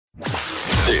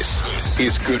This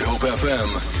is Good Hope FM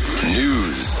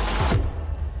News.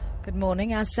 Good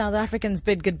morning. As South Africans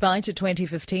bid goodbye to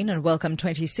 2015 and welcome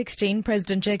 2016,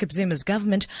 President Jacob Zuma's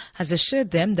government has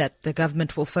assured them that the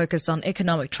government will focus on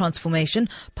economic transformation,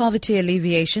 poverty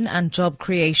alleviation and job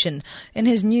creation. In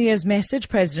his New Year's message,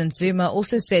 President Zuma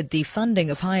also said the funding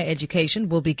of higher education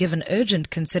will be given urgent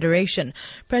consideration.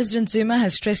 President Zuma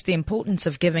has stressed the importance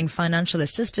of giving financial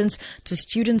assistance to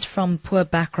students from poor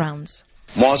backgrounds.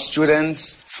 More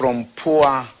students from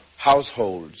poor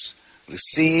households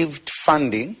received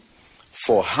funding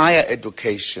for higher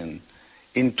education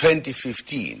in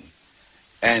 2015,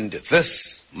 and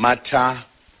this matter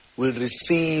will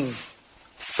receive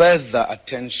further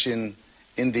attention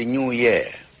in the new year.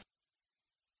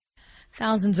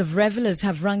 Thousands of revelers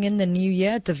have rung in the new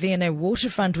year at the V&A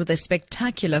waterfront with a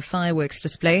spectacular fireworks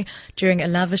display during a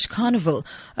lavish carnival.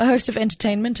 A host of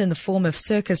entertainment in the form of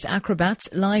circus acrobats,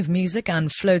 live music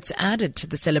and floats added to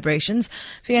the celebrations.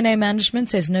 V&A management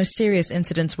says no serious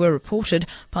incidents were reported.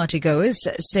 Partygoers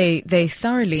say they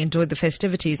thoroughly enjoyed the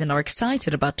festivities and are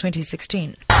excited about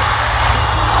 2016.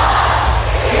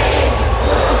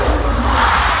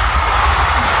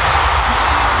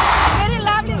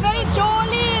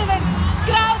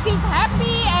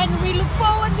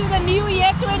 New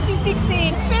year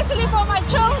 2016, especially for my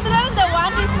children. The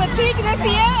one is matric this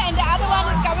year and the other one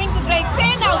is going to grade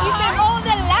 10. I wish them all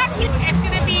the luck. It's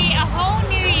going to be a whole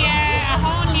new year, a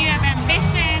whole new year of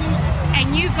ambition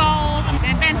and new goals and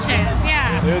adventures.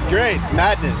 Yeah. It was great. It's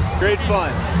madness. Great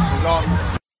fun. It was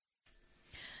awesome.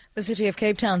 The City of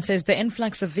Cape Town says the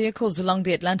influx of vehicles along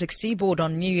the Atlantic seaboard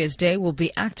on New Year's Day will be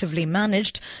actively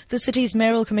managed. The city's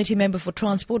mayoral committee member for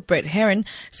transport, Brett Heron,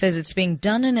 says it's being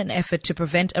done in an effort to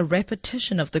prevent a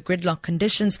repetition of the gridlock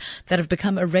conditions that have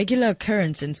become a regular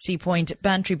occurrence in Sea Point,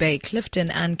 Bantry Bay, Clifton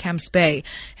and Camps Bay.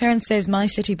 Heron says My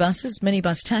City buses,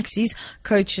 minibus taxis,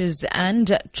 coaches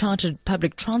and chartered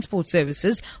public transport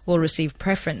services will receive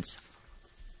preference.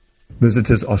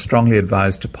 Visitors are strongly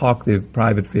advised to park their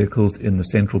private vehicles in the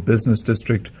central business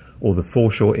district or the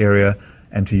foreshore area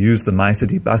and to use the My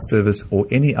City bus service or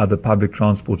any other public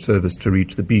transport service to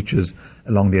reach the beaches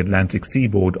along the Atlantic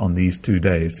seaboard on these 2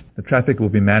 days. The traffic will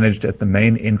be managed at the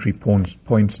main entry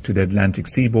points to the Atlantic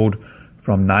seaboard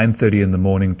from 9:30 in the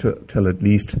morning till at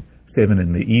least 7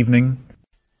 in the evening.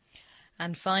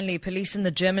 And finally, police in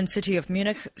the German city of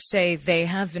Munich say they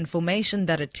have information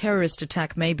that a terrorist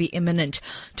attack may be imminent.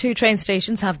 2 train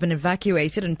stations have been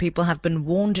evacuated and people have been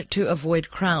warned to avoid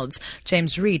crowds.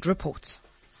 James Reid reports.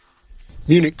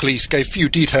 Munich police gave few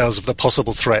details of the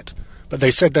possible threat, but they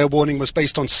said their warning was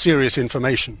based on serious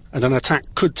information and an attack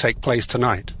could take place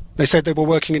tonight. They said they were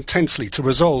working intensely to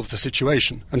resolve the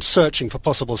situation and searching for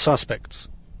possible suspects.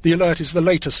 The alert is the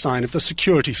latest sign of the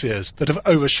security fears that have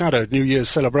overshadowed New Year's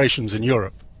celebrations in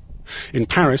Europe. In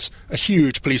Paris, a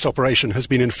huge police operation has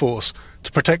been in force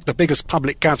to protect the biggest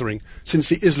public gathering since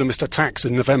the Islamist attacks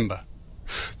in November.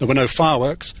 There were no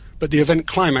fireworks, but the event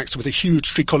climaxed with a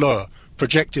huge tricolore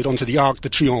projected onto the Arc de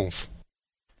Triomphe.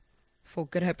 For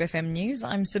Good Hope FM News,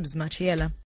 I'm Sibs Matiela.